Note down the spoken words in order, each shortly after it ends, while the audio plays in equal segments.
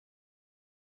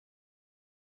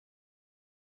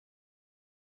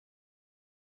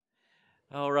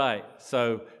All right,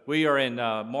 so we are in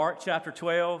Mark chapter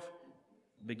 12,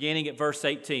 beginning at verse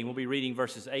 18. We'll be reading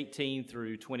verses 18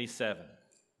 through 27.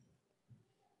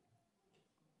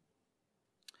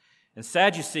 And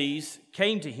Sadducees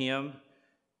came to him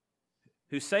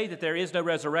who say that there is no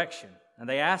resurrection. And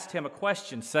they asked him a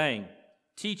question, saying,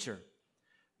 Teacher,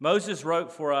 Moses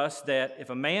wrote for us that if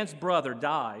a man's brother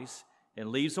dies and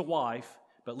leaves a wife,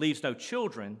 but leaves no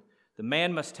children, the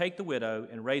man must take the widow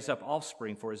and raise up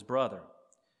offspring for his brother.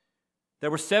 There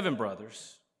were 7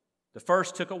 brothers. The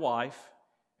first took a wife,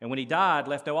 and when he died,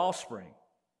 left no offspring.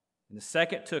 And the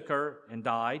second took her and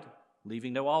died,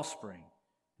 leaving no offspring.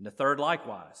 And the third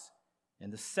likewise.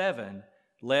 And the 7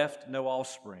 left no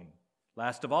offspring.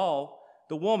 Last of all,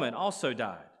 the woman also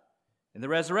died. In the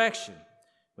resurrection,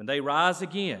 when they rise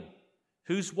again,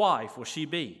 whose wife will she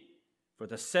be? For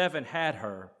the 7 had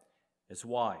her as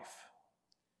wife.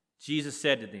 Jesus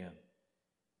said to them,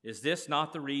 Is this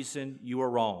not the reason you are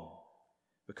wrong?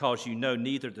 Because you know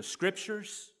neither the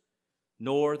Scriptures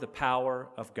nor the power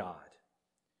of God.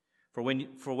 For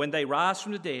when they rise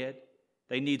from the dead,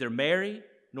 they neither marry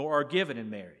nor are given in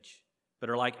marriage, but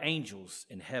are like angels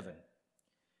in heaven.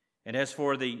 And as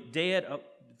for the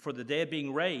dead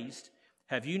being raised,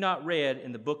 have you not read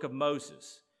in the book of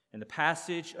Moses, in the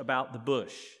passage about the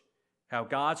bush, how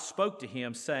God spoke to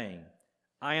him, saying,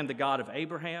 I am the God of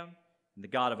Abraham, and the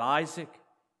God of Isaac,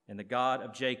 and the God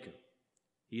of Jacob.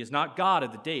 He is not God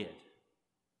of the dead,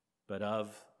 but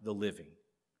of the living.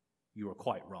 You are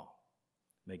quite wrong.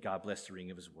 May God bless the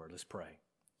reading of his word. Let's pray.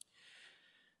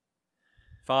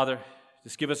 Father,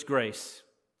 just give us grace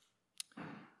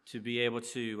to be able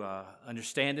to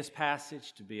understand this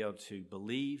passage, to be able to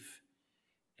believe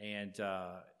and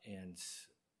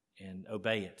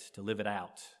obey it, to live it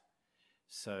out.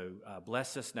 So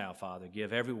bless us now, Father.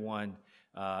 Give everyone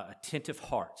attentive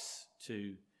hearts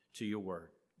to your word.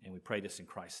 And we pray this in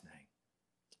Christ's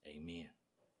name. Amen.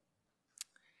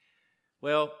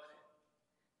 Well,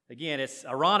 again, it's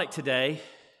ironic today,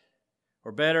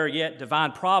 or better yet,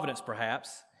 divine providence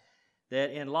perhaps, that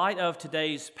in light of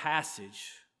today's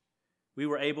passage, we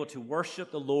were able to worship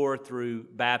the Lord through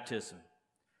baptism,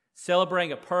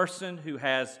 celebrating a person who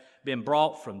has been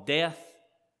brought from death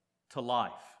to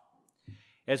life.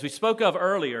 As we spoke of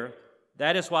earlier,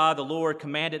 that is why the Lord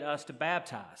commanded us to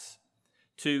baptize,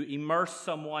 to immerse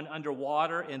someone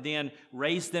underwater and then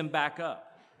raise them back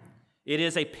up. It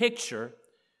is a picture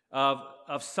of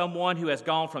someone who has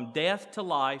gone from death to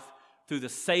life through the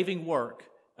saving work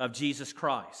of Jesus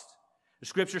Christ. The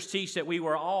Scriptures teach that we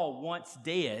were all once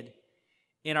dead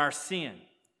in our sin,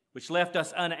 which left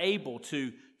us unable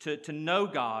to know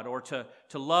God or to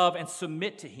love and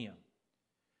submit to Him.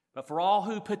 But for all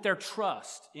who put their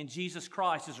trust in Jesus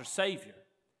Christ as their Savior,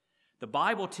 the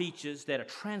Bible teaches that a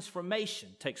transformation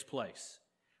takes place.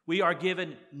 We are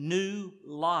given new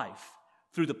life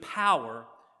through the power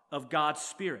of God's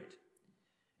Spirit.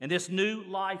 And this new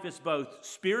life is both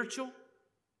spiritual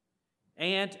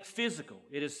and physical.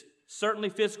 It is certainly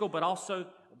spiritual, but also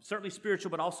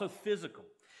physical.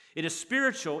 It is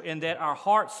spiritual in that our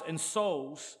hearts and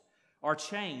souls are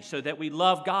changed so that we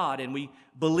love God and we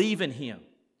believe in Him.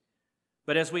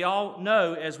 But as we all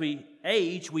know, as we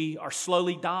age, we are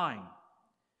slowly dying.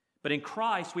 But in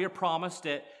Christ, we are promised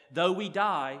that though we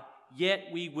die, yet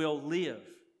we will live.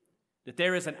 That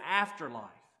there is an afterlife,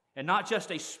 and not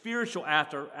just a spiritual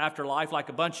afterlife like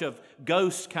a bunch of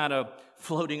ghosts kind of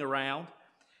floating around.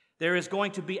 There is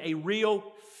going to be a real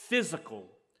physical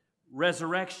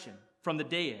resurrection from the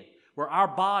dead, where our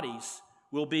bodies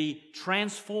will be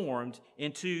transformed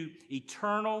into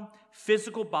eternal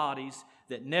physical bodies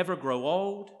that never grow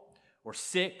old or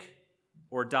sick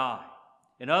or die.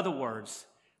 In other words,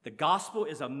 the gospel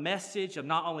is a message of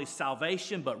not only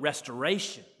salvation but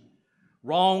restoration,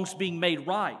 wrongs being made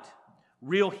right,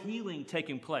 real healing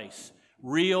taking place,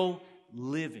 real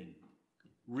living.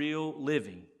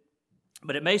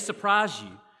 But it may surprise you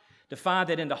to find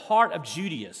that in the heart of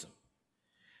Judaism,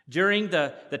 during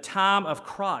the time of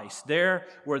Christ, there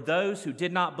were those who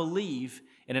did not believe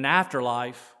in an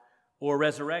afterlife or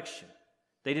resurrection.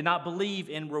 They did not believe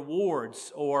in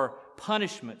rewards or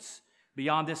punishments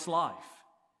beyond this life.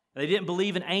 They didn't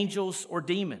believe in angels or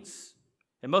demons.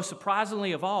 And most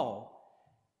surprisingly of all,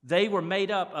 they were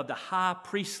made up of the high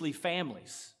priestly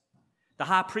families. The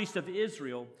high priest of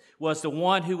Israel was the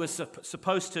one who was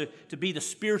supposed to be the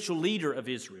spiritual leader of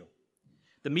Israel,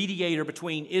 the mediator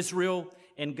between Israel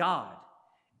and God,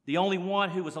 the only one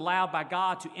who was allowed by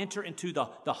God to enter into the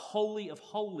Holy of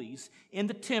Holies in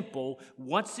the temple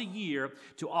once a year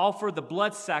to offer the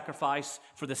blood sacrifice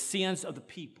for the sins of the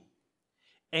people.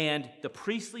 And the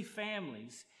priestly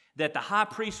families, that the high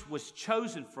priest was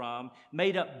chosen from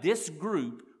made up this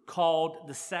group called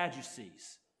the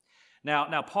Sadducees.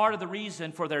 Now, part of the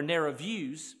reason for their narrow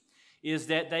views is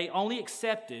that they only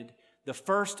accepted the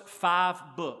first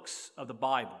 5 books of the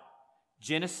Bible: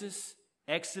 Genesis,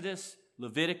 Exodus,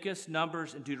 Leviticus,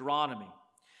 Numbers, and Deuteronomy.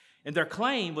 And their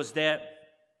claim was that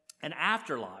an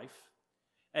afterlife,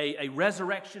 a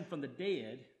resurrection from the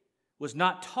dead, was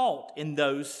not taught in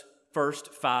those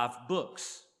first 5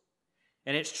 books.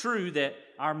 And it's true that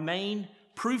our main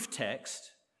proof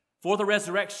text for the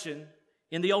resurrection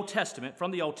in the Old Testament,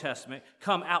 from the Old Testament,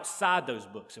 come outside those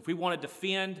books. If we want to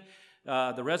defend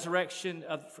the resurrection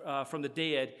from the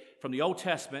dead from the Old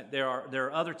Testament, there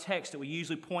are other texts that we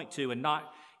usually point to and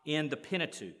not in the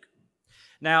Pentateuch.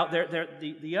 Now,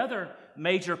 the other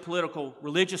major political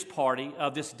religious party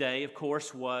of this day, of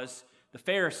course, was the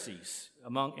Pharisees.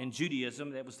 In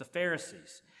Judaism, that was the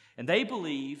Pharisees. And they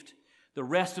believed the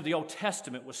rest of the Old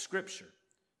Testament was Scripture.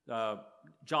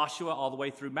 Joshua all the way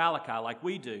through Malachi, like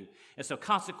we do. And so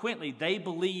consequently, they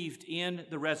believed in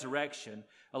the resurrection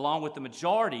along with the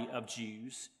majority of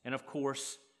Jews and, of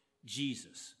course,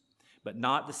 Jesus, but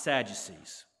not the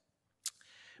Sadducees.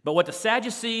 But what the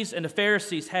Sadducees and the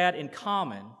Pharisees had in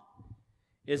common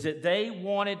is that they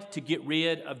wanted to get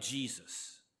rid of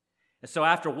Jesus. And so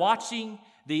after watching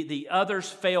the others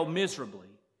fail miserably,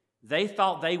 they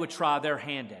thought they would try their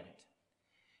hand at it.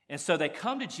 And so they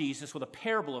come to Jesus with a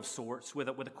parable of sorts, with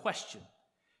a question.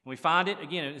 And we find it,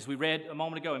 again, as we read a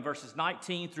moment ago, in verses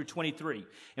 19 through 23.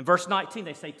 In verse 19,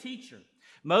 they say, "Teacher,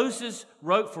 Moses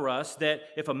wrote for us that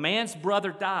if a man's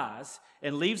brother dies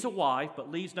and leaves a wife but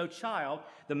leaves no child,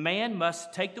 the man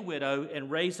must take the widow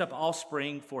and raise up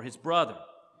offspring for his brother."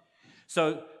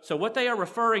 So what they are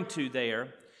referring to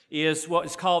there is what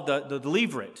is called the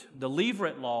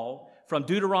Levirate law from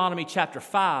Deuteronomy chapter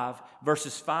 5,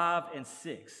 verses 5 and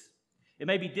 6. It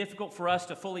may be difficult for us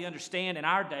to fully understand in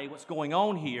our day what's going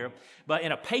on here, but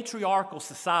in a patriarchal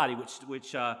society,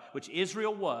 which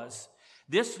Israel was,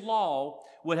 this law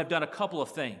would have done a couple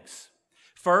of things.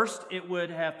 First, it would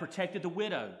have protected the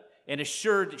widow and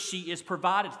assured that she is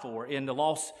provided for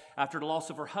after the loss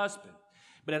of her husband.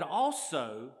 But it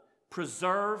also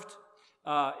preserved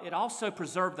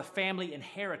the family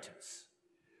inheritance.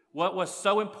 What was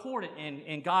so important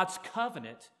in God's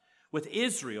covenant with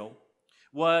Israel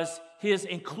was his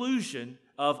inclusion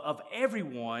of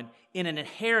everyone in an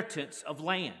inheritance of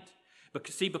land.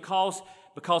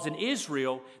 Because in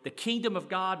Israel, the kingdom of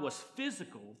God was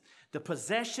physical, the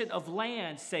possession of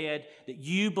land said that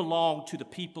you belong to the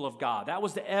people of God. That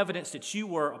was the evidence that you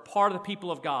were a part of the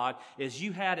people of God, is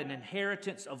you had an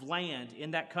inheritance of land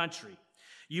in that country.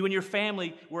 You and your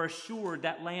family were assured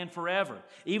that land forever.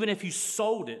 Even if you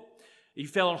sold it, you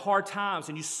fell on hard times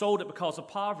and you sold it because of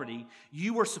poverty,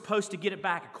 you were supposed to get it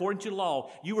back. According to law,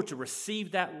 you were to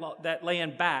receive that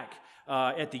land back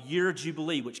at the year of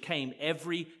Jubilee, which came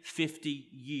every 50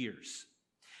 years.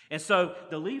 And so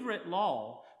the Levirate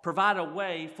law provided a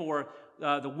way for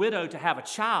the widow to have a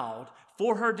child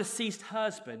for her deceased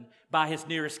husband by his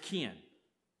nearest kin,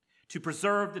 to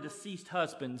preserve the deceased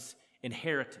husband's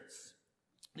inheritance.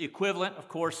 The equivalent, of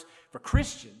course, for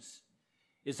Christians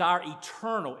is our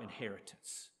eternal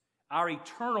inheritance. Our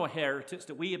eternal inheritance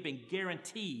that we have been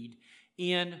guaranteed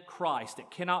in Christ, that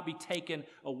cannot be taken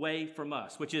away from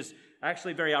us, which is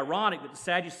actually very ironic that the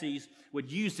Sadducees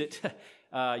would use the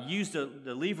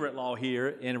Levirate law here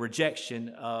in rejection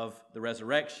of the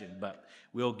resurrection, but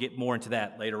we'll get more into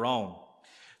that later on.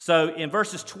 So in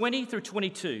verses 20 through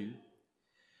 22,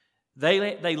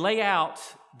 they lay out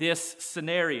this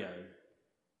scenario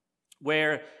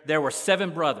where there were 7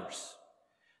 brothers.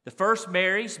 The first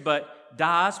marries but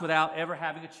dies without ever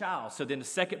having a child. So then the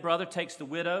second brother takes the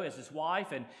widow as his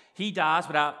wife, and he dies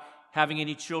without having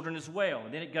any children as well.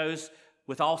 And then it goes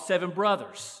with all 7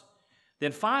 brothers.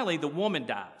 Then finally the woman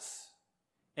dies.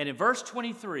 And in verse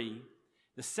 23,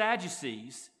 the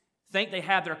Sadducees think they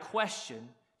have their question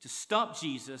to stump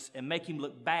Jesus and make him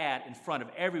look bad in front of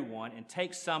everyone and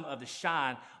take some of the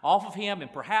shine off of him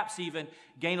and perhaps even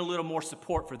gain a little more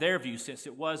support for their view, since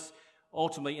it was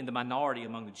ultimately in the minority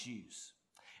among the Jews.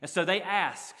 And so they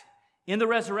ask, in the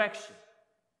resurrection,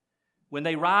 when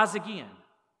they rise again,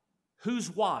 whose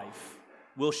wife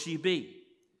will she be?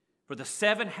 For the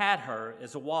 7 had her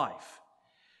as a wife.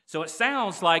 So it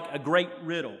sounds like a great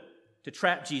riddle to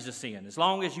trap Jesus in, as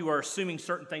long as you are assuming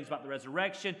certain things about the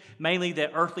resurrection, mainly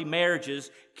that earthly marriages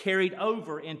carried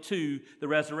over into the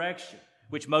resurrection,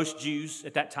 which most Jews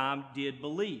at that time did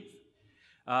believe.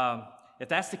 If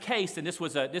that's the case, then this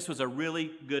was a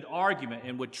really good argument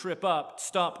and would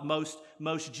stump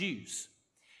most Jews.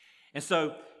 And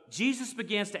so Jesus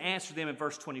begins to answer them in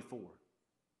verse 24.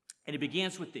 And he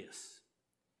begins with this.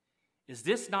 Is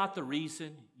this not the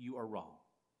reason you are wrong?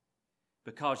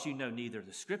 Because you know neither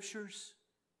the Scriptures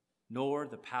nor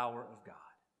the power of God.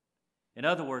 In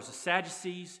other words, the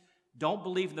Sadducees don't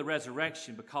believe in the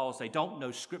resurrection because they don't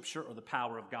know Scripture or the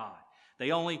power of God.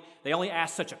 They only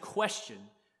ask such a question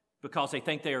because they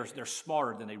think they're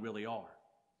smarter than they really are.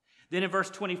 Then in verse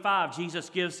 25, Jesus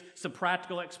gives some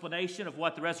practical explanation of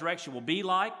what the resurrection will be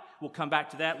like. We'll come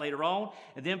back to that later on.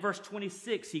 And then verse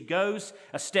 26, he goes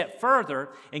a step further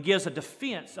and gives a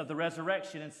defense of the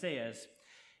resurrection and says,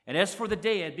 and as for the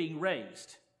dead being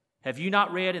raised, have you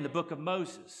not read in the book of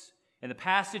Moses, in the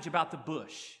passage about the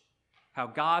bush, how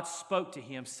God spoke to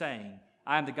him saying,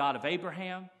 I am the God of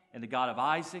Abraham and the God of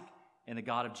Isaac and the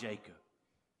God of Jacob.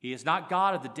 He is not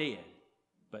God of the dead,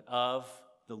 but of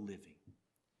the living.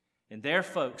 And there,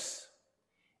 folks,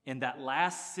 in that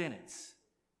last sentence,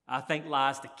 I think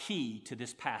lies the key to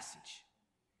this passage.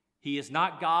 He is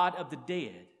not God of the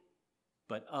dead,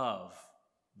 but of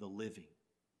the living.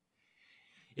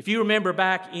 If you remember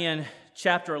back in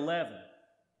chapter 11,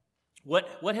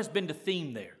 what has been the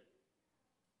theme there?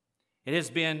 It has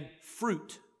been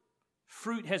fruit.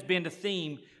 Fruit has been the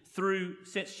theme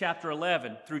since chapter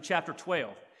 11 through chapter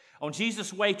 12. On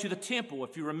Jesus' way to the temple,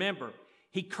 if you remember,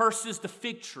 he curses the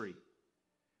fig tree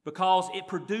because it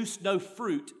produced no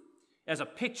fruit as a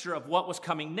picture of what was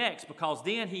coming next, because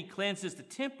then he cleanses the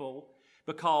temple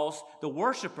because the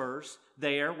worshipers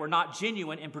there were not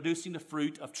genuine in producing the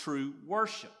fruit of true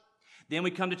worship. Then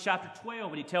we come to chapter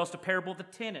 12 and he tells the parable of the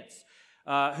tenants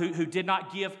who did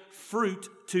not give fruit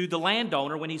to the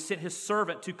landowner when he sent his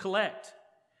servant to collect.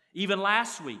 Even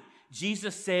last week,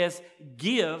 Jesus says,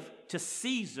 give to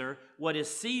Caesar what is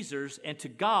Caesar's and to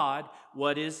God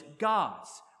what is God's.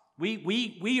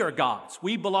 We are God's.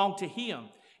 We belong to him.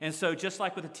 And so just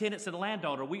like with the tenants and the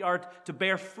landowner, we are to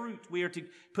bear fruit. We are to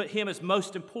put him as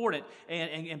most important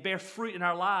and bear fruit in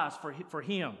our lives for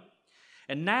him.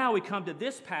 And now we come to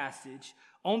this passage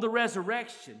on the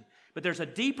resurrection. But there's a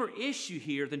deeper issue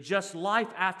here than just life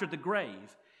after the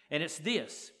grave. And it's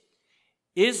this.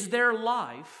 Is there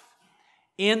life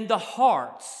in the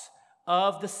hearts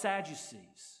of the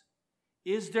Sadducees?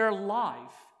 Is there life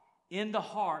in the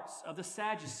hearts of the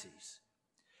Sadducees?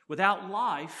 Without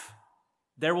life,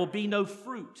 there will be no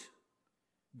fruit.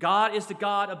 God is the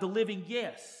God of the living,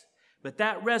 yes, but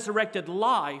that resurrected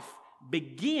life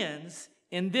begins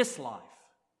in this life.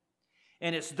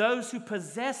 And it's those who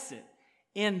possess it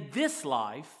in this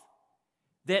life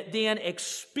that then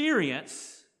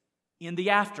experience in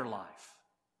the afterlife.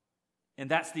 And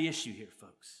that's the issue here,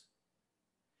 folks.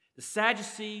 The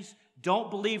Sadducees don't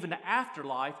believe in the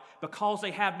afterlife because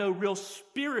they have no real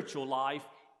spiritual life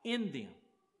in them.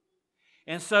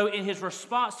 And so in his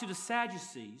response to the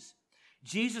Sadducees,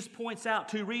 Jesus points out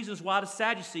two reasons why the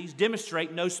Sadducees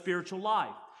demonstrate no spiritual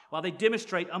life, why they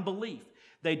demonstrate unbelief.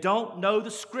 They don't know the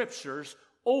Scriptures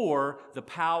or the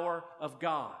power of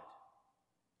God.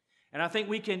 And I think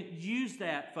we can use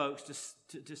that, folks,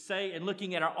 to say, in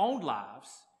looking at our own lives,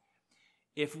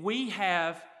 if we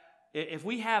have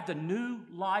the new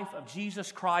life of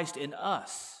Jesus Christ in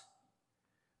us,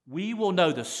 we will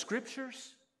know the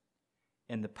Scriptures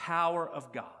and the power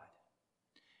of God.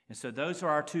 And so those are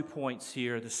our 2 points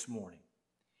here this morning.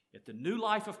 If the new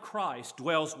life of Christ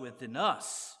dwells within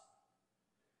us,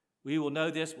 we will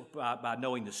know this by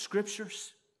knowing the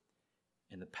Scriptures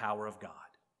and the power of God.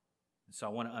 And so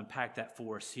I want to unpack that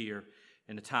for us here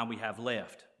in the time we have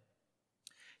left.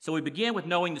 So we begin with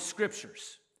knowing the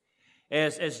Scriptures.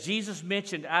 As Jesus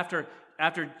mentioned as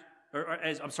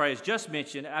just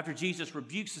mentioned, after Jesus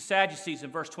rebukes the Sadducees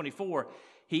in verse 24,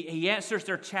 he answers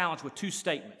their challenge with 2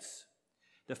 statements.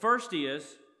 The first is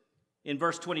in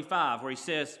verse 25, where he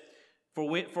says,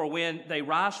 For when they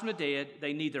rise from the dead,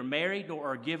 they neither marry nor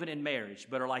are given in marriage,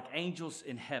 but are like angels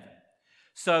in heaven.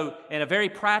 So, in a very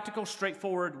practical,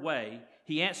 straightforward way,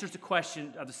 he answers the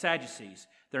question of the Sadducees.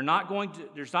 There's not going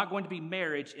to be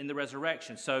marriage in the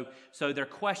resurrection. So their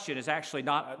question is actually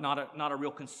not a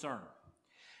real concern.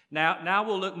 Now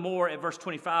we'll look more at verse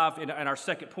 25 in our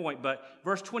second point, but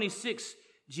verse 26,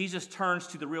 Jesus turns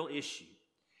to the real issue.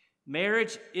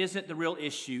 Marriage isn't the real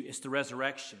issue, it's the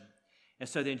resurrection. And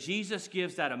so then Jesus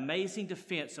gives that amazing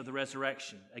defense of the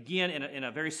resurrection, again in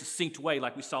a very succinct way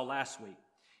like we saw last week.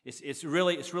 It's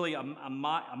really a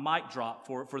mic drop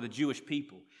for the Jewish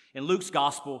people. In Luke's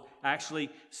gospel, actually,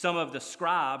 some of the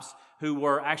scribes who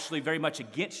were actually very much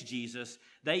against Jesus,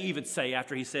 they even say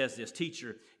after he says this,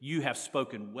 Teacher, you have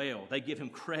spoken well. They give him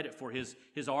credit for his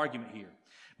argument here.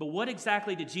 But what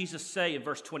exactly did Jesus say in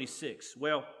verse 26?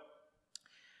 Well,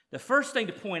 the first thing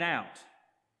to point out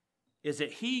is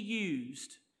that he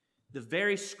used the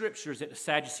very scriptures that the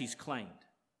Sadducees claimed.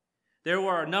 There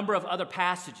were a number of other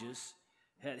passages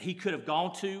that he could have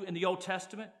gone to in the Old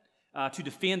Testament to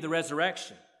defend the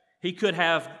resurrection. He could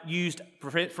have used,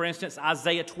 for instance,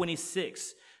 Isaiah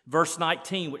 26, verse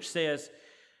 19, which says,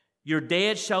 "Your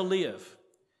dead shall live,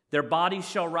 their bodies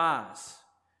shall rise.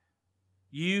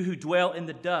 You who dwell in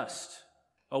the dust,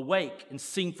 awake and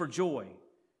sing for joy,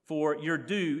 for your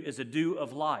dew is a dew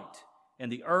of light,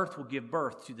 and the earth will give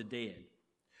birth to the dead."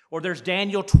 Or there's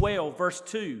Daniel 12, verse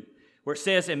 2, where it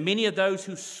says, "And many of those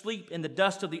who sleep in the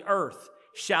dust of the earth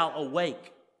shall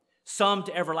awake, some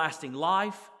to everlasting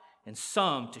life, and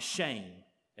some to shame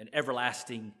and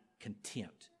everlasting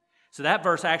contempt." So that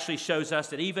verse actually shows us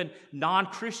that even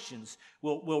non-Christians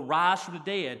will rise from the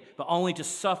dead, but only to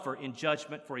suffer in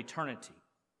judgment for eternity.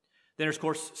 Then there's, of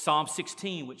course, Psalm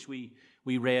 16, which we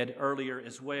read earlier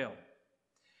as well.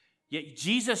 Yet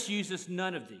Jesus uses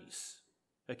none of these,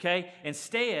 okay?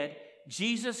 Instead,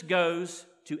 Jesus goes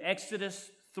to Exodus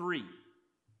 3.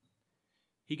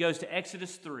 He goes to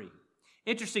Exodus 3.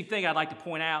 Interesting thing I'd like to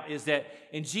point out is that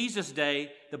in Jesus'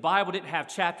 day, the Bible didn't have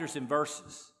chapters and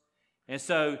verses. And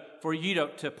so for you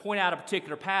to point out a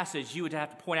particular passage, you would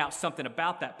have to point out something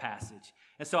about that passage.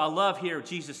 And so I love here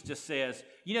Jesus just says,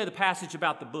 you know the passage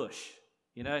about the bush,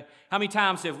 you know? How many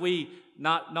times have we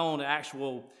not known the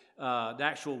actual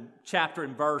chapter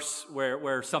and verse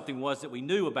where something was that we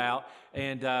knew about,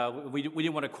 and we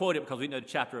didn't want to quote it because we didn't know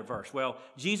the chapter or verse? Well,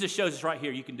 Jesus shows us right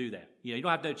here you can do that. You know, you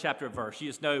don't have to know the chapter or verse. You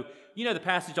just know, the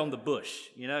passage on the bush,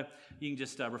 you know? You can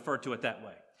just refer to it that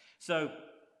way. So,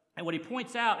 and what he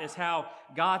points out is how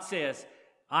God says,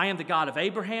 "I am the God of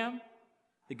Abraham,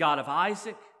 the God of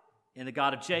Isaac, and the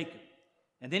God of Jacob."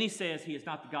 And then he says he is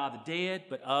not the God of the dead,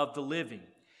 but of the living.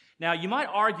 Now, you might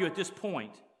argue at this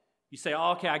point, you say,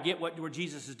 "Oh, okay, I get what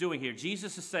Jesus is doing here."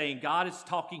 Jesus is saying God is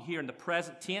talking here in the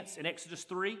present tense in Exodus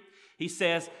 3. He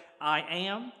says, "I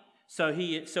am." So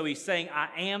he's saying,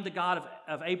 "I am the God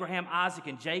of Abraham, Isaac,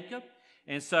 and Jacob."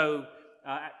 And so,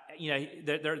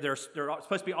 they're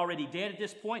supposed to be already dead at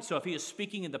this point. So if he is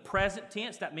speaking in the present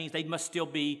tense, that means they must still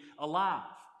be alive.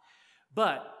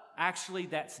 But actually,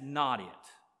 that's not it.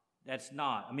 That's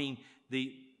not. I mean,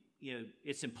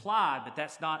 it's implied, but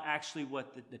that's not actually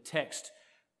what the text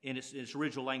in its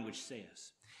original language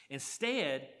says.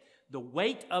 Instead, the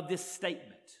weight of this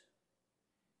statement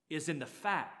is in the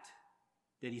fact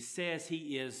that he says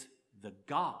he is the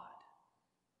God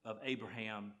of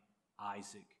Abraham,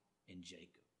 Isaac, and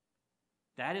Jacob.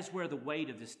 That is where the weight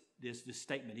of this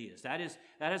statement is. That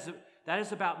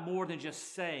is about more than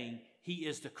just saying he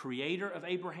is the creator of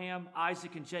Abraham,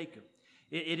 Isaac, and Jacob.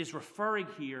 It is referring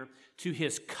here to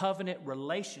his covenant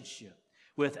relationship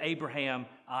with Abraham,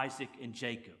 Isaac, and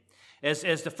Jacob.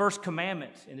 As the first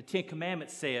commandment in the 10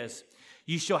 Commandments says,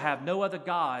 "You shall have no other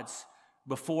gods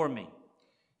before me."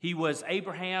 He was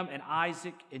Abraham and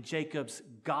Isaac and Jacob's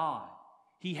God.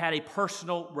 He had a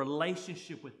personal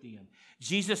relationship with them.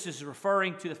 Jesus is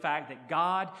referring to the fact that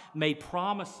God made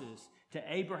promises to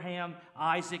Abraham,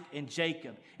 Isaac, and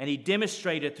Jacob, and he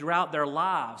demonstrated throughout their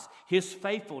lives his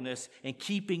faithfulness in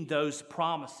keeping those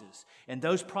promises. And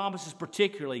those promises,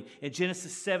 particularly in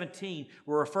Genesis 17,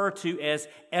 were referred to as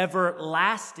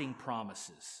everlasting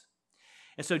promises.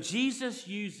 And so Jesus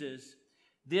uses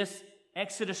this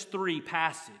Exodus 3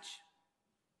 passage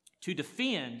to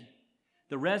defend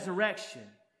the resurrection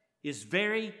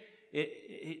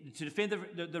to defend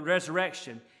the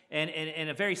resurrection and in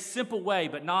a very simple way,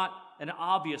 but not an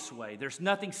obvious way. There's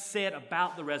nothing said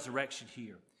about the resurrection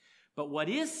here. But what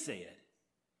is said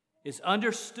is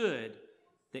understood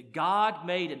that God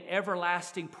made an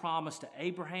everlasting promise to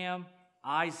Abraham,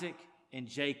 Isaac, and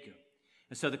Jacob.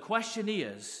 And so the question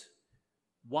is,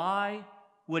 why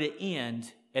would it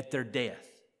end at their death?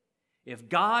 If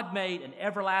God made an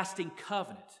everlasting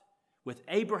covenant with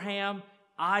Abraham,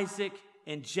 Isaac,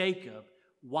 and Jacob,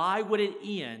 why would it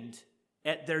end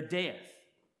at their death?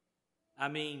 I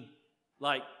mean,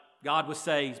 like God would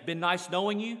say, "It's been nice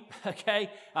knowing you,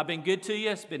 okay? I've been good to you.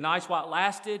 It's been nice while it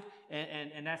lasted,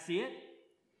 and that's it."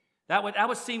 That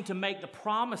would seem to make the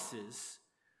promises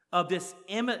of this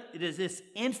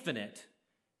infinite,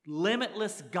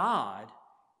 limitless God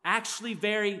actually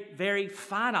very, very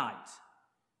finite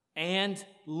and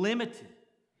limited.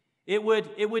 It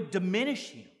would diminish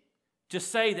him to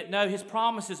say that, no, his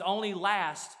promises only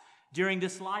last during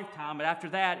this lifetime, and after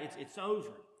that, it's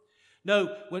over.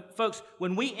 No,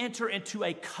 when we enter into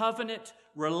a covenant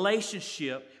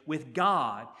relationship with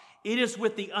God, it is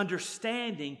with the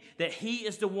understanding that he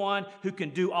is the one who can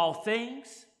do all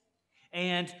things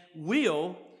and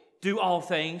will do all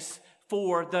things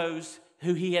for those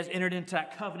who he has entered into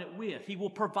that covenant with. He will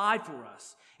provide for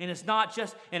us. And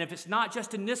if it's not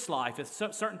just in this life, if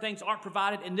certain things aren't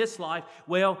provided in this life,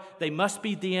 well, they must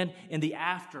be then in the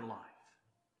afterlife.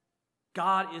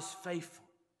 God is faithful.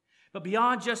 But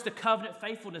beyond just the covenant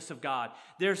faithfulness of God,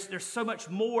 there's so much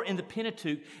more in the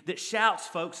Pentateuch that shouts,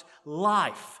 folks,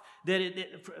 life,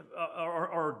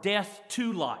 or death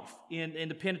to life in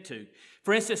the Pentateuch.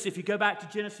 For instance, if you go back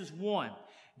to Genesis 1,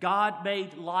 God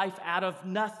made life out of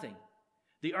nothing.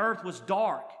 The earth was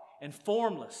dark and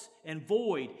formless and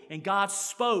void, and God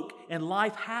spoke and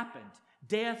life happened.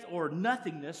 Death or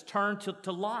nothingness turned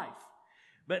to life.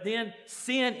 But then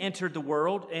sin entered the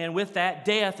world, and with that,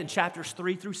 death in chapters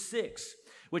 3 through 6,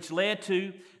 which led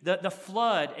to the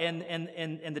flood and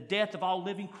the death of all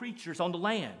living creatures on the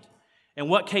land. And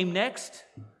what came next?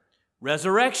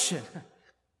 Resurrection.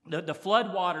 The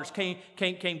flood waters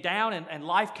came down, and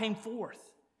life came forth.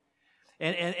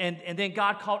 And then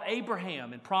God called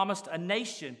Abraham and promised a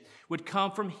nation would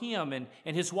come from him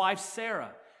and his wife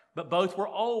Sarah. But both were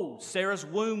old. Sarah's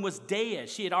womb was dead.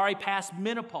 She had already passed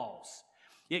menopause.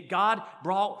 Yet God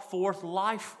brought forth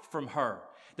life from her.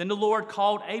 Then the Lord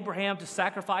called Abraham to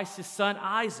sacrifice his son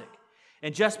Isaac.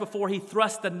 And just before he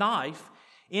thrust the knife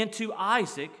into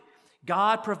Isaac,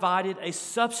 God provided a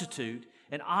substitute,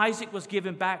 and Isaac was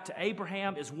given back to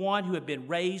Abraham as one who had been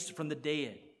raised from the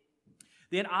dead.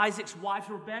 Then Isaac's wife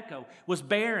Rebekah was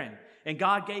barren, and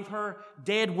God gave her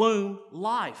dead womb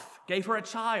life, gave her a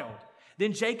child.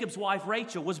 Then Jacob's wife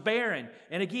Rachel was barren,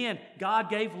 and again, God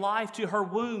gave life to her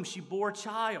womb. She bore a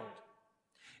child.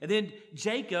 And then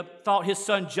Jacob thought his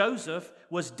son Joseph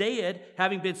was dead,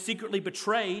 having been secretly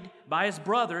betrayed by his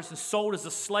brothers and sold as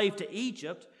a slave to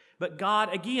Egypt. But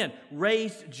God, again,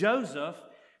 raised Joseph,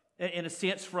 in a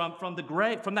sense, from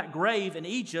that grave in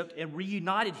Egypt and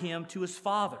reunited him to his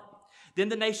father. Then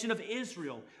the nation of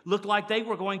Israel looked like they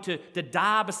were going to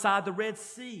die beside the Red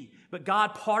Sea. But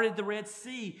God parted the Red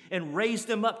Sea and raised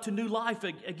them up to new life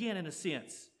again, in a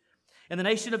sense. And the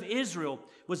nation of Israel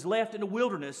was left in the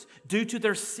wilderness due to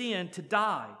their sin to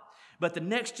die. But the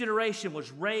next generation was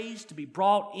raised to be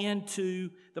brought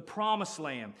into the promised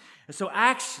land. And so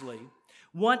actually,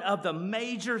 one of the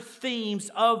major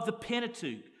themes of the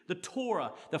Pentateuch, the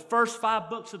Torah, the first 5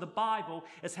 books of the Bible,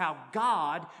 is how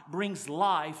God brings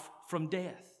life from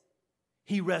death.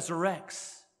 He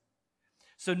resurrects.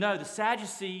 So no, the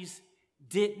Sadducees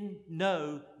didn't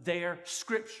know their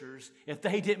scriptures if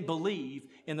they didn't believe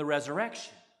in the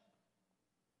resurrection.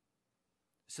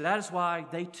 So that is why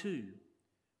they too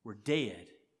were dead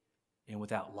and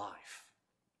without life.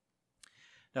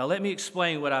 Now let me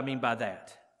explain what I mean by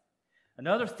that.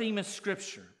 Another theme in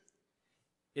Scripture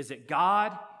is that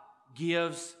God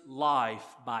gives life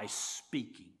by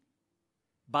speaking,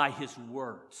 by His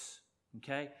words.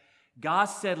 Okay? God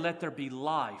said, "Let there be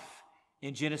life,"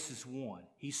 in Genesis 1.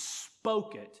 He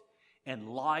spoke it, and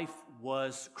life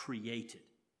was created.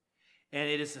 And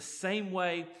it is the same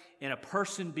way in a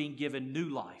person being given new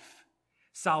life,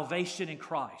 salvation in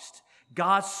Christ.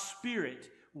 God's Spirit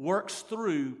works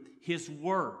through His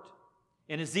Word.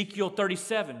 In Ezekiel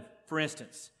 37, for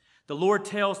instance, the Lord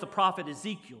tells the prophet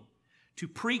Ezekiel to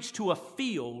preach to a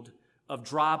field of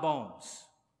dry bones.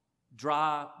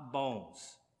 Dry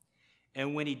bones.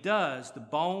 And when he does, the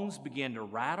bones begin to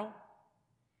rattle,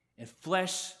 and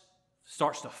flesh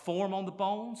starts to form on the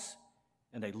bones,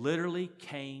 and they literally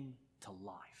came to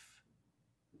life.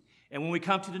 And when we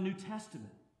come to the New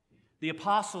Testament, the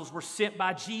apostles were sent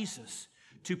by Jesus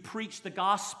to preach the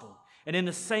gospel. And in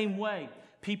the same way,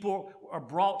 people are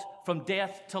brought from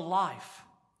death to life.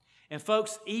 And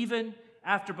folks, even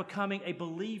after becoming a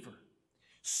believer,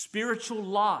 spiritual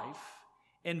life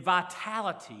and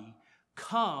vitality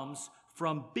comes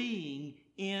from being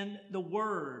in the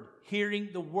Word, hearing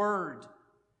the Word.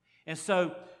 And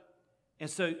so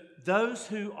those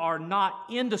who are not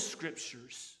in the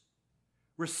Scriptures,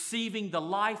 receiving the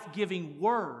life-giving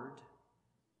Word,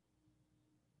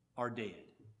 are dead.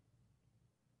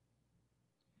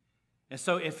 And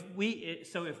so if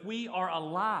we are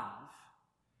alive,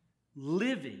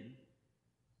 living,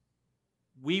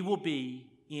 we will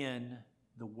be in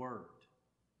the Word.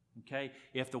 Okay?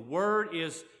 If the Word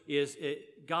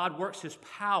God works His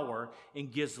power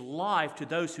and gives life to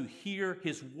those who hear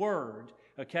His Word.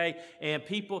 Okay? And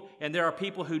there are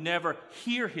people who never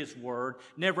hear His Word,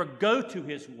 never go to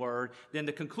His Word, then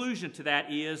the conclusion to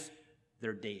that is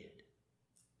they're dead.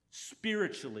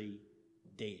 Spiritually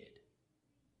dead.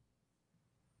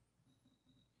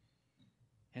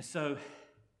 And so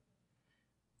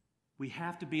we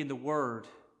have to be in the Word.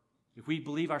 If we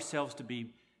believe ourselves to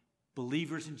be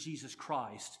believers in Jesus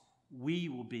Christ, we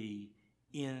will be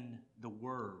in the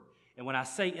Word. And when I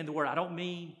say in the Word, I don't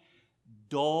mean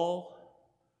dull,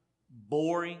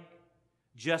 boring,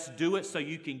 just do it so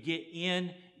you can get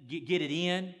it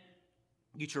in,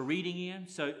 get your reading in,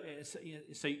 so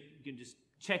you can just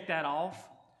check that off.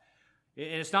 And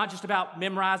it's not just about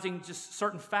memorizing just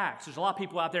certain facts. There's a lot of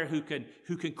people out there who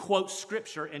can quote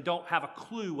Scripture and don't have a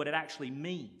clue what it actually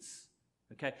means.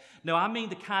 Okay? No, I mean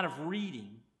the kind of reading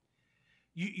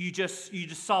you just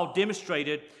saw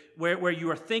demonstrated where you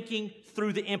are thinking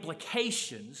through the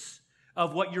implications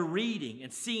of what you're reading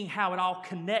and seeing how it all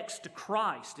connects to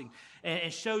Christ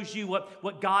and shows you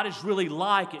what God is really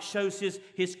like. It shows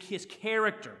his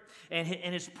character and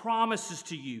his promises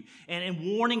to you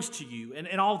and warnings to you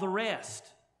and all the rest.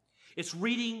 It's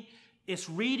reading,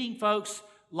 folks,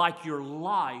 like your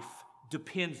life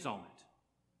depends on it.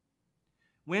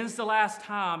 When's the last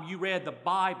time you read the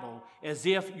Bible as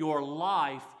if your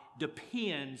life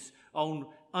depends on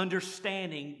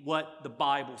understanding what the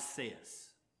Bible says?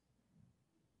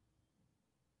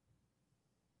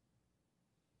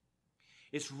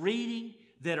 It's reading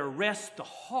that arrests the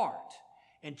heart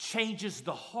and changes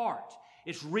the heart.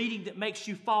 It's reading that makes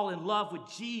you fall in love with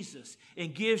Jesus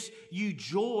and gives you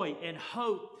joy and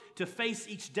hope to face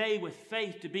each day with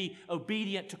faith to be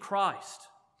obedient to Christ.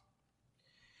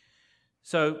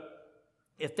 So,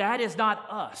 if that is not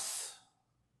us,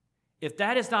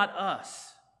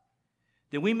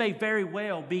 then we may very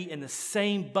well be in the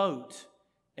same boat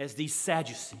as these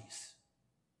Sadducees.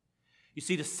 You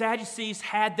see, the Sadducees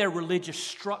had their religious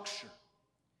structure,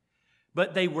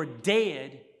 but they were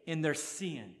dead in their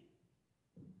sin.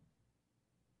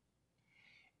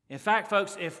 In fact,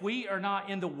 folks, if we are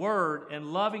not in the Word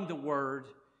and loving the Word,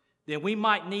 then we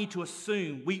might need to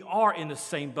assume we are in the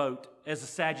same boat as the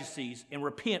Sadducees and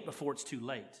repent before it's too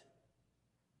late.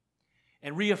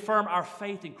 And reaffirm our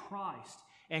faith in Christ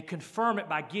and confirm it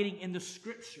by getting in the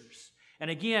Scriptures. And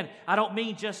again, I don't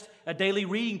mean just a daily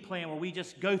reading plan where we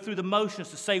just go through the motions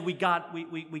to say we got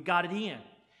it in.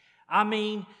 I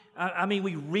mean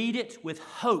we read it with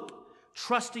hope,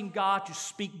 trusting God to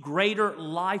speak greater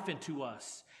life into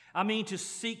us. I mean to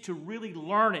seek to really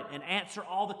learn it and answer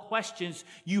all the questions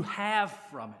you have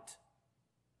from it.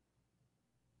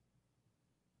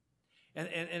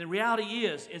 And the reality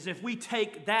is if we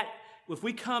take that, if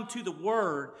we come to the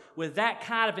Word with that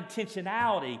kind of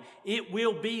intentionality, it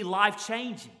will be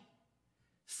life-changing.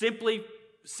 Simply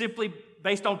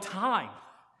based on time.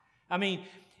 I mean,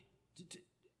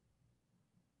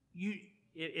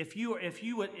 if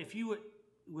you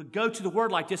would go to the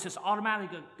Word like this, it's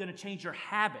automatically going to change your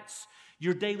habits,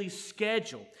 your daily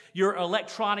schedule, your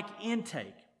electronic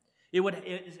intake.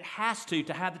 It has to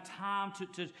have the time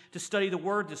to study the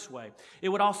Word this way. It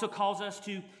would also cause us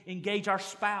to engage our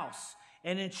spouse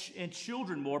and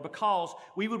children more, because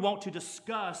we would want to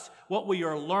discuss what we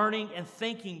are learning and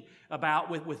thinking about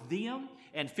with them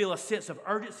and feel a sense of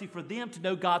urgency for them to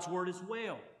know God's Word as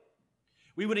well.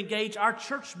 We would engage our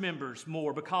church members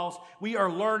more because we are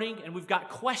learning and we've got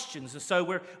questions, and so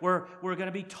we're going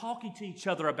to be talking to each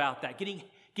other about that,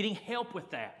 getting help with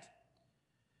that.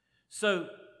 So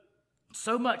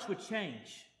much would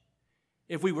change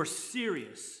if we were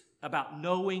serious about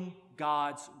knowing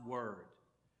God's Word.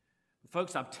 But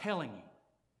folks, I'm telling you,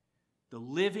 the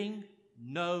living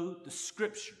know the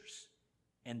Scriptures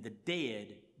and the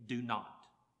dead do not.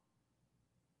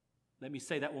 Let me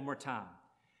say that one more time.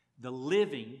 The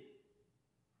living,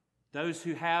 those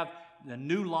who have the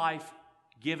new life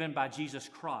given by Jesus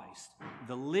Christ,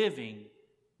 the living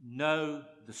know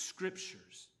the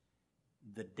Scriptures,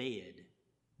 the dead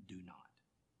do not.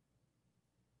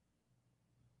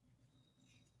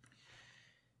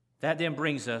 That then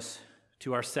brings us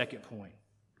to our second point.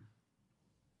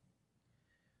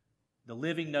 The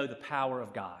living know the power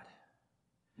of God.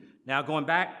 Now, going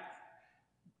back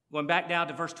down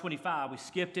to verse 25, we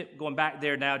skipped it, going back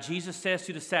there now. Jesus says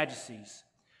to the Sadducees,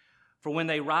 "For when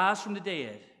they rise from the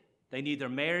dead, they neither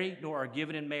marry nor are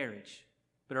given in marriage,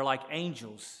 but are like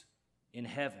angels in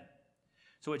heaven."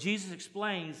 So what Jesus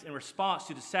explains in response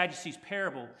to the Sadducees'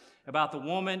 parable about the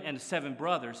woman and the 7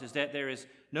 brothers is that there is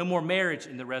no more marriage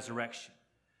in the resurrection.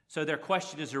 So their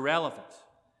question is irrelevant.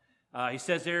 He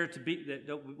says there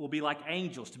that will be like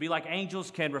angels. To be like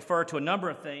angels can refer to a number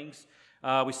of things.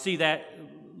 We see that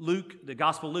Luke, the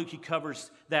Gospel of Luke, he covers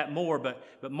that more,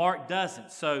 but Mark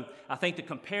doesn't. So I think the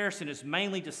comparison is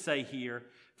mainly to say here,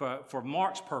 for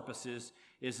Mark's purposes,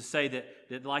 is to say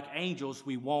that like angels,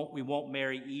 we won't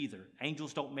marry either.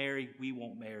 Angels don't marry, we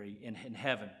won't marry in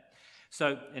heaven.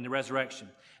 So in the resurrection.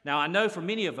 Now I know for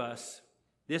many of us,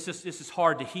 this is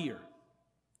hard to hear,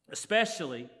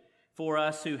 especially for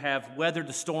us who have weathered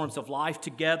the storms of life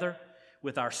together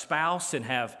with our spouse and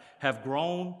have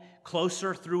grown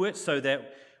closer through it, so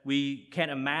that we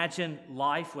can't imagine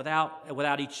life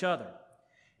without each other.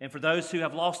 And for those who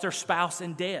have lost their spouse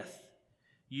in death,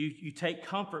 you take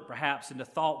comfort perhaps in the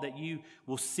thought that you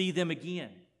will see them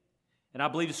again. And I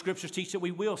believe the Scriptures teach that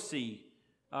we will see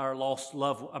our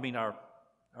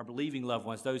our believing loved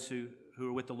ones, those who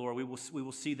are with the Lord. We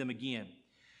will see them again.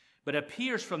 But it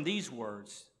appears from these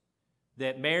words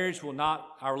that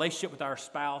our relationship with our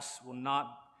spouse will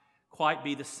not quite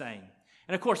be the same.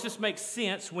 And of course, this makes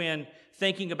sense when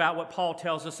thinking about what Paul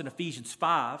tells us in Ephesians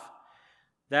 5,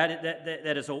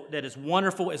 that as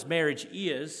wonderful as marriage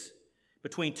is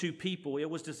between two people, it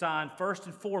was designed first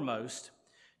and foremost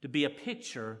to be a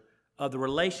picture of the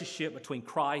relationship between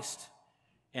Christ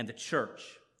and the church.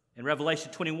 And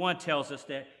Revelation 21 tells us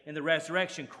that in the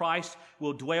resurrection, Christ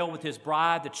will dwell with his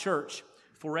bride, the church,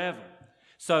 forever.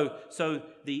 So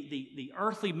the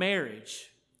earthly marriage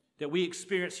that we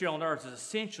experience here on earth is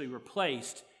essentially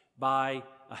replaced by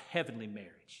a heavenly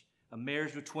marriage, a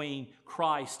marriage between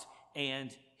Christ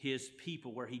and his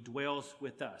people where he dwells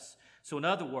with us. So in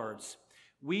other words,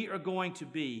 we are going to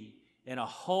be in a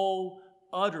whole,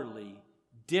 utterly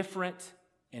different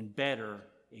and better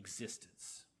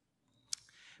existence.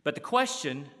 But the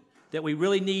question that we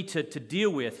really need to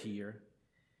deal with here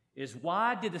is,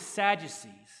 why did the Sadducees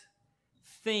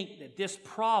think that this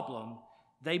problem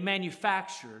they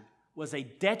manufactured was a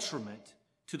detriment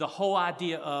to the whole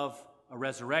idea of a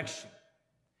resurrection?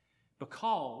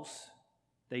 Because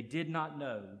they did not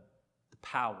know the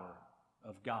power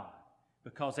of God.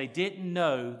 Because they didn't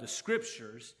know the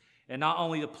Scriptures, and not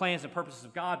only the plans and purposes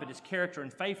of God, but his character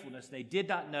and faithfulness. They did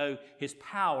not know his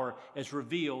power as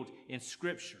revealed in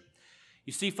Scripture.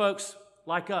 You see, folks,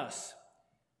 like us,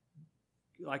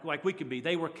 like we can be,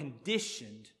 they were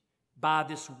conditioned by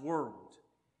this world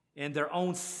and their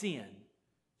own sin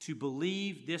to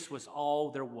believe this was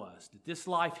all there was, that this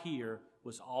life here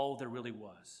was all there really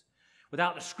was.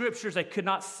 Without the Scriptures, they could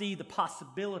not see the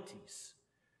possibilities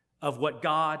of what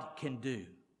God can do.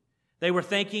 They were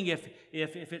thinking if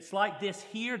it's like this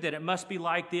here, then it must be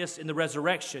like this in the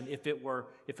resurrection if it were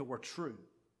true.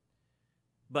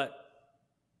 But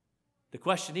the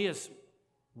question is,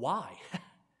 why?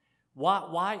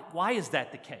 Why is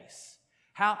that the case?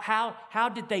 How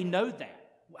did they know that?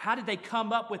 How did they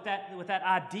come up with that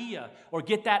idea or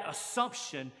get that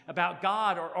assumption about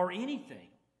God or anything?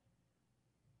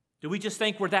 Do we just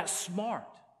think we're that smart?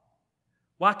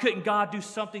 Why couldn't God do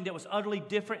something that was utterly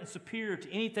different and superior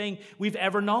to anything we've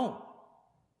ever known?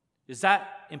 Is that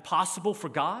impossible for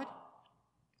God?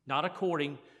 Not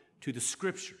according to the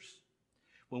Scriptures.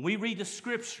 When we read the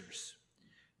Scriptures,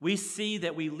 we see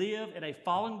that we live in a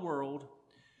fallen world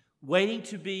waiting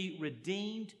to be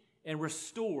redeemed and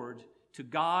restored to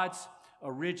God's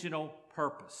original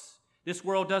purpose. This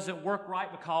world doesn't work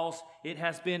right because it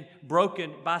has been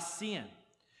broken by sin.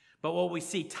 But what we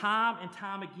see time and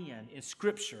time again in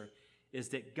Scripture is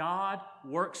that God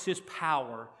works his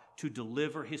power to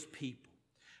deliver his people.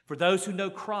 For those who know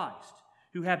Christ,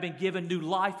 who have been given new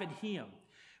life in him,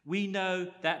 we know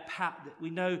that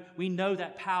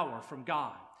power from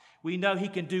God. We know he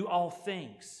can do all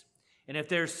things. And if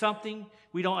there's something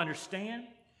we don't understand,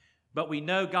 but we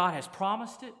know God has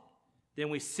promised it, then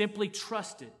we simply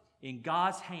trust it in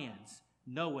God's hands,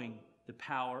 knowing the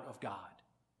power of God.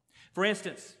 For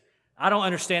instance, I don't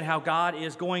understand how God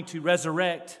is going to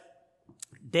resurrect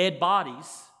dead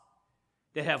bodies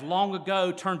that have long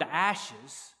ago turned to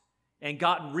ashes and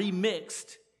gotten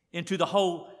remixed into the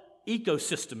whole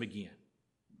ecosystem again.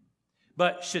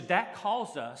 But should that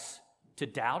cause us to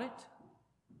doubt it?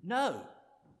 No,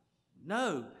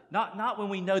 not when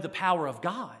we know the power of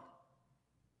God.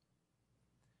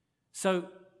 So,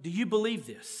 do you believe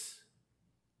this?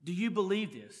 Do you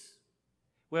believe this?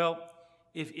 Well,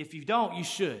 if you don't, you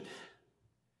should.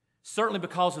 Certainly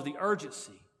because of the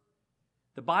urgency.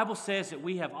 The Bible says that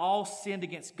we have all sinned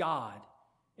against God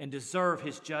and deserve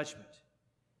his judgment.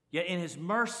 Yet in his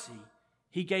mercy,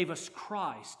 he gave us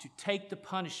Christ to take the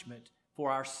punishment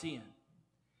for our sin.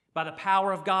 By the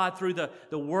power of God, through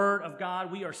the word of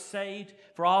God, we are saved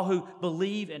for all who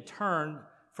believe and turn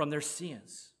from their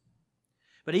sins.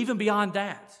 But even beyond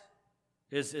that,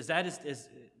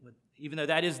 even though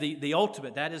that is the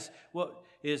ultimate, that is what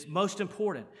is most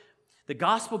important. The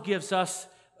gospel gives us,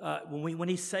 when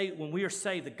we are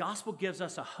saved, the gospel gives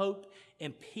us a hope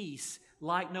and peace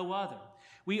like no other.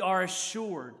 We are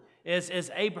assured,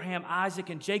 as Abraham, Isaac,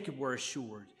 and Jacob were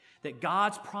assured, that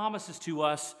God's promises to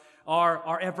us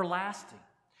are everlasting.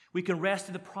 We can rest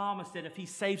in the promise that if he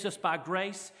saves us by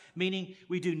grace, meaning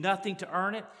we do nothing to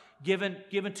earn it,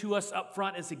 given to us up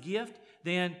front as a gift,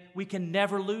 then we can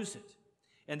never lose it.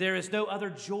 And there is no other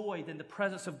joy than the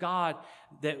presence of God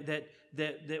there's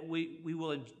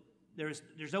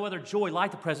no other joy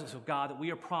like the presence of God that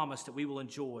we are promised that we will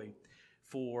enjoy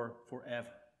forever.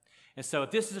 And so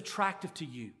if this is attractive to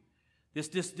you,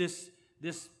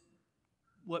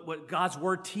 what God's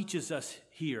Word teaches us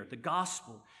here, the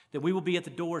gospel, then we will be at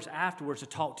the doors afterwards to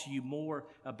talk to you more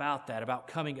about that, about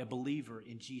becoming a believer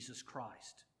in Jesus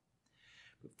Christ.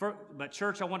 But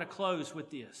church, I want to close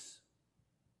with this.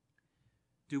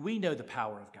 Do we know the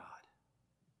power of God?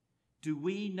 Do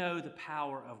we know the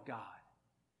power of God?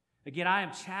 Again, I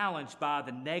am challenged by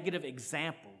the negative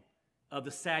example of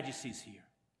the Sadducees here.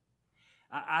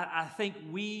 I think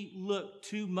we look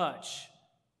too much,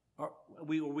 or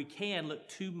we can look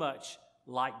too much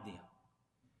like them.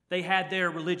 They had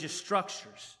their religious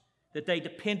structures that they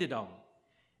depended on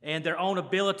and their own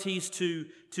abilities to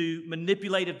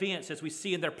manipulate events, as we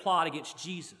see in their plot against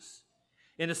Jesus.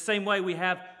 In the same way, we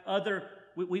have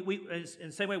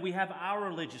our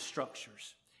religious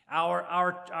structures,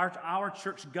 our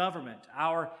church government,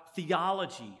 our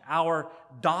theology, our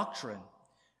doctrine,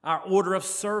 our order of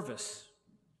service.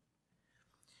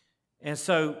 And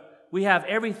so we have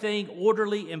everything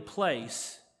orderly in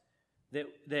place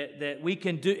that we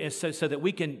can do, and so that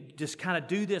we can just kind of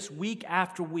do this week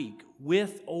after week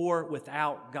with or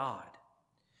without God.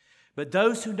 But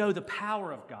those who know the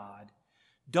power of God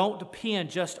don't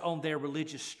depend just on their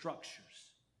religious structures.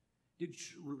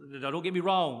 Don't get me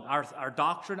wrong, our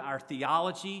doctrine, our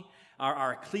theology,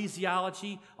 our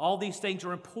ecclesiology, all these things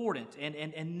are important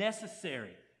and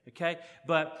necessary. Okay,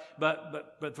 but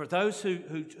for those who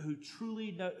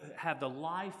truly have the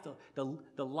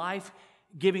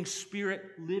life-giving Spirit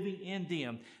living in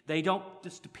them, they don't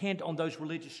just depend on those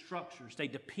religious structures. They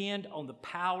depend on the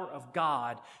power of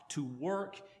God to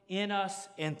work in us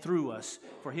and through us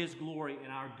for His glory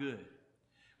and our good.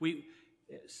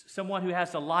 Someone who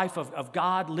has the life of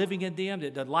God living in them,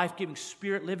 the life-giving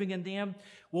Spirit living in them,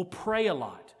 will pray a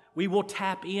lot. We will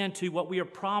tap into what we are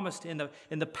promised in the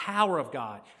power of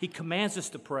God. He commands us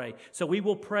to pray. So we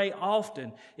will pray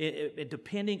often,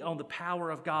 depending on the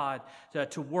power of God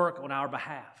to work on our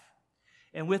behalf.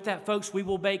 And with that, folks, we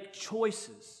will make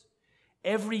choices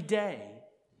every day,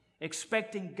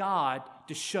 expecting God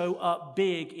to show up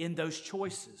big in those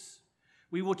choices.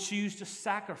 We will choose to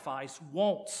sacrifice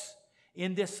wants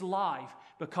in this life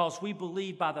because we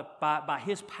believe by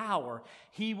His power,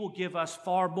 He will give us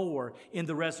far more in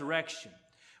the resurrection.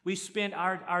 We spend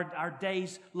our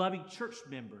days loving church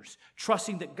members,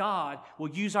 trusting that God will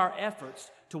use our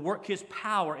efforts to work His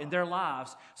power in their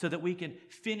lives so that they can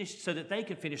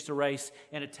finish the race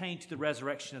and attain to the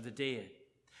resurrection of the dead.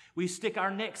 We stick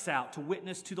our necks out to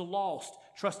witness to the lost,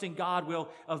 trusting God will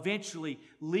eventually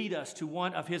lead us to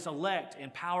one of His elect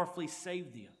and powerfully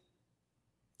save them.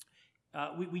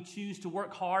 We choose to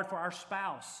work hard for our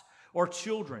spouse or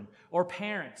children or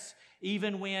parents,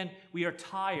 even when we are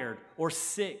tired or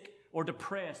sick or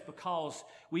depressed, because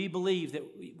we believe that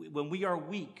when we are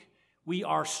weak, we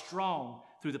are strong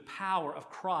through the power of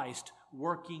Christ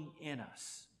working in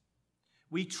us.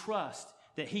 We trust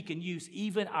that He can use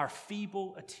even our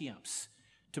feeble attempts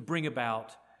to bring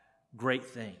about great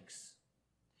things.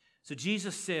 So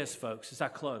Jesus says, folks, as I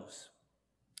close,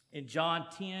 in John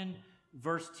 10,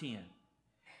 verse 10,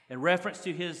 in reference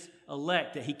to His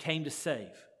elect that He came to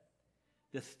save,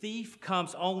 the thief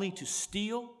comes only to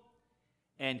steal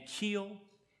and kill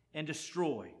and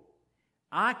destroy.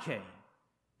 I came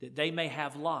that they may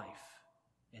have life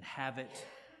and have it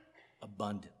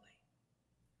abundantly.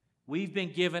 We've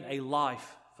been given a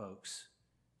life, folks,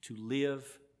 to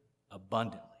live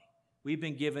abundantly. We've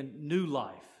been given new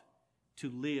life to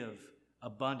live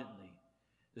abundantly.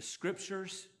 The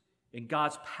Scriptures and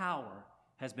God's power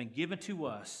has been given to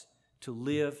us to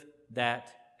live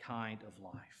that kind of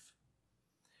life.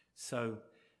 So,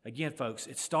 again, folks,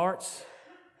 it starts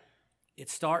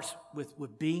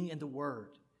with being in the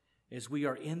Word. As we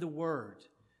are in the Word,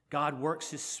 God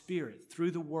works His Spirit through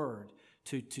the Word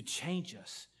to change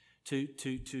us, to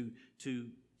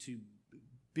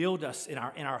build us in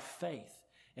our faith.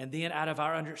 And then out of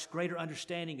our greater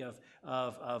understanding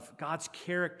of God's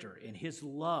character and His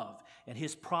love and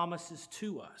His promises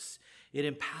to us, it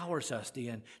empowers us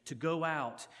then to go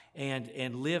out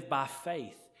and live by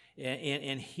faith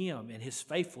in Him and His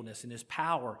faithfulness and His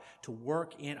power to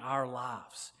work in our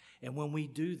lives. And when we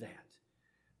do that,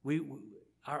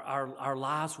 our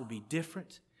lives will be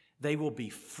different. They will be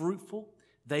fruitful.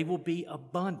 They will be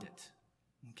abundant.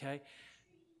 Okay?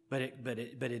 But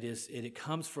it is a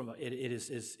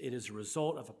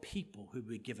result of a people who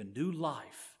be given new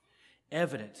life,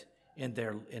 evident in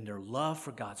their love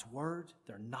for God's Word,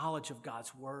 their knowledge of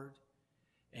God's Word,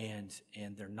 and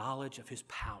their knowledge of his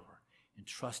power and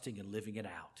trusting and living it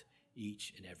out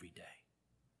each and every day.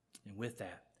 And with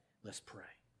that, let's pray.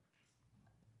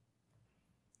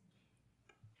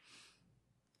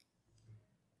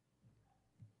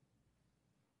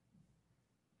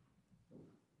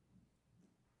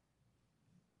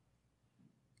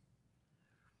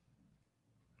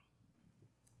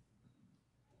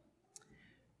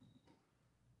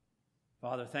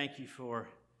 Father, thank you for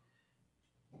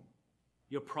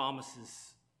your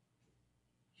promises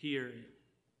here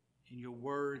in your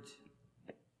word.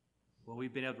 Well,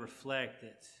 we've been able to reflect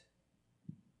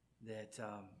that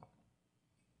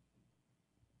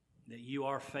you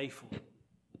are faithful.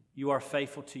 You are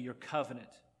faithful to your covenant.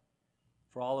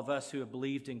 For all of us who have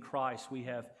believed in Christ, we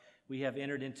have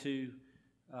entered into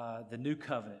the new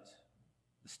covenant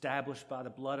established by the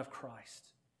blood of Christ.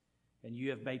 And you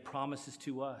have made promises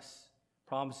to us.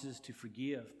 Promises to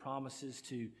forgive, promises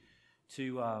to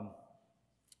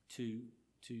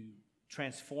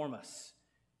transform us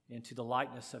into the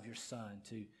likeness of your Son,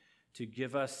 to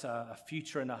give us a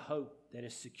future and a hope that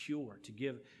is secure,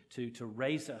 to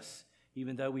raise us,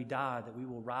 even though we die, that we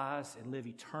will rise and live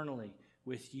eternally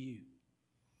with you.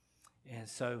 And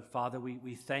so, Father,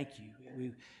 we thank you.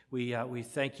 We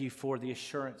thank you for the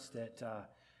assurance that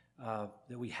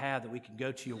we have, that we can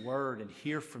go to your word and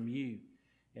hear from you.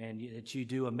 And that you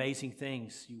do amazing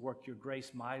things. You work your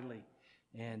grace mightily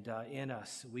and in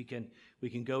us. We can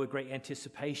go with great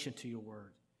anticipation to your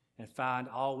word and find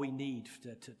all we need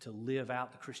to live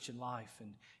out the Christian life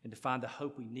and to find the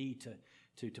hope we need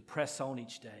to press on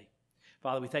each day.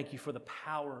 Father, we thank you for the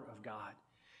power of God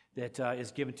that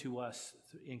is given to us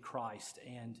in Christ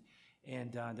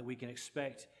and that we can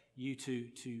expect you to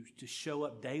show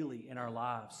up daily in our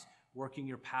lives, working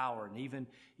your power, and even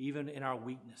in our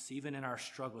weakness, even in our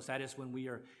struggles. That's when we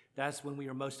are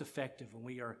most effective, when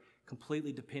we are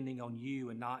completely depending on you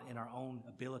and not in our own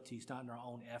abilities, not in our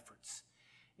own efforts.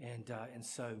 And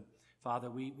so, Father,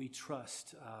 we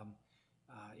trust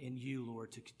in you,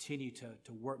 Lord, to continue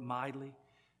to work mightily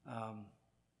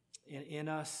in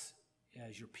us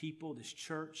as your people, this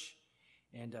church,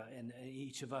 and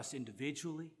each of us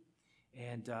individually.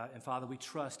 And Father, we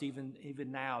trust even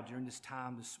now during this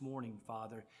time this morning,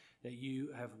 Father, that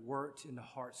you have worked in the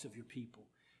hearts of your people,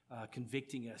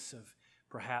 convicting us of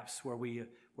perhaps where we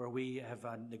have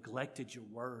neglected your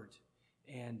word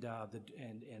and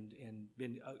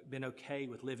been okay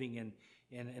with living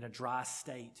in a dry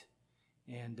state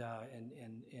and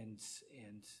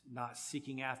not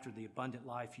seeking after the abundant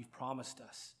life you've promised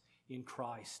us in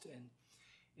Christ.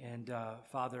 And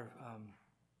Father,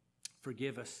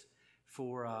 forgive us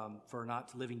for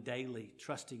not living daily,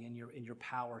 trusting in your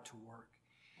power to work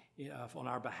on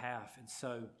our behalf. And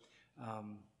so,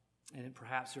 and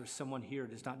perhaps there's someone here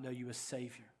that does not know you as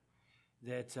Savior,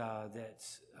 that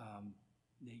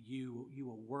you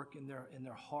will work in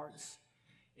their hearts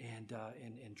and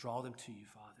draw them to you,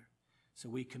 Father. So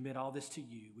we commit all this to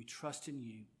you. We trust in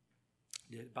you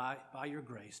that by your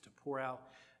grace to pour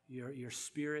out your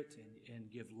Spirit and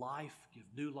give life, give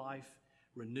new life,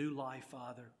 renew life,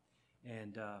 Father.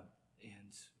 And to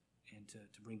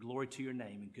bring glory to your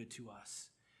name and good to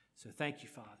us. So thank you,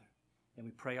 Father. And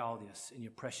we pray all this in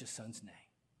your precious Son's name.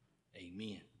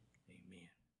 Amen.